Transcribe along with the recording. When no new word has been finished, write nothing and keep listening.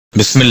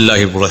بسم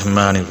اللہ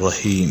الرحمن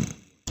الرحیم۔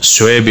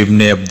 شعیب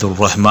ابن عبد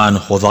الرحمن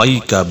خضائی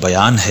کا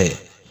بیان ہے،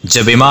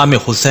 جب امام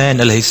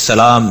حسین علیہ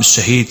السلام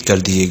شہید کر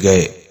دیے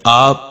گئے،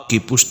 آپ کی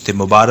پشت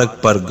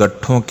مبارک پر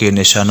گٹھوں کے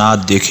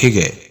نشانات دیکھے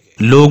گئے۔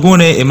 لوگوں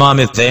نے امام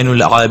زین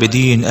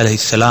العابدین علیہ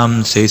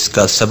السلام سے اس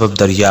کا سبب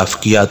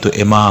دریافت کیا تو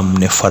امام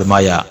نے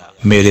فرمایا،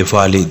 میرے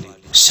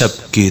والد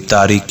شب کی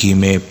تاریکی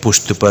میں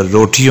پشت پر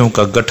روٹیوں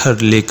کا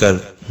گٹھر لے کر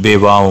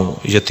بیواؤں،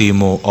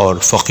 یتیموں اور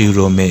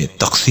فقیروں میں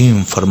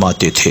تقسیم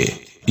فرماتے تھے،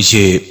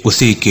 یہ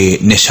اسی کے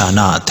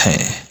نشانات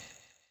ہیں۔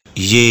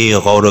 یہ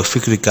غور و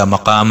فکر کا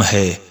مقام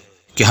ہے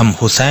کہ ہم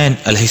حسین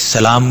علیہ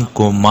السلام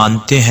کو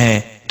مانتے ہیں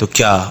تو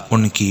کیا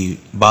ان کی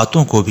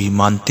باتوں کو بھی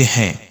مانتے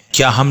ہیں؟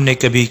 کیا ہم نے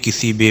کبھی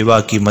کسی بیوہ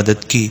کی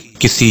مدد کی،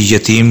 کسی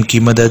یتیم کی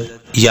مدد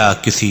یا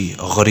کسی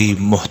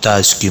غریب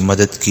محتاج کی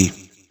مدد کی؟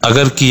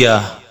 اگر کیا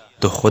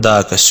تو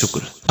خدا کا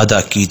شکر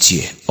ادا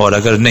کیجئے، اور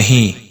اگر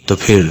نہیں تو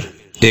پھر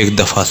ایک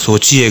دفعہ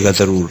سوچئے گا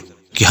ضرور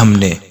کہ ہم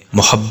نے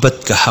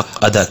محبت کا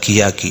حق ادا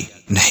کیا کہ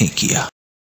نہیں کیا۔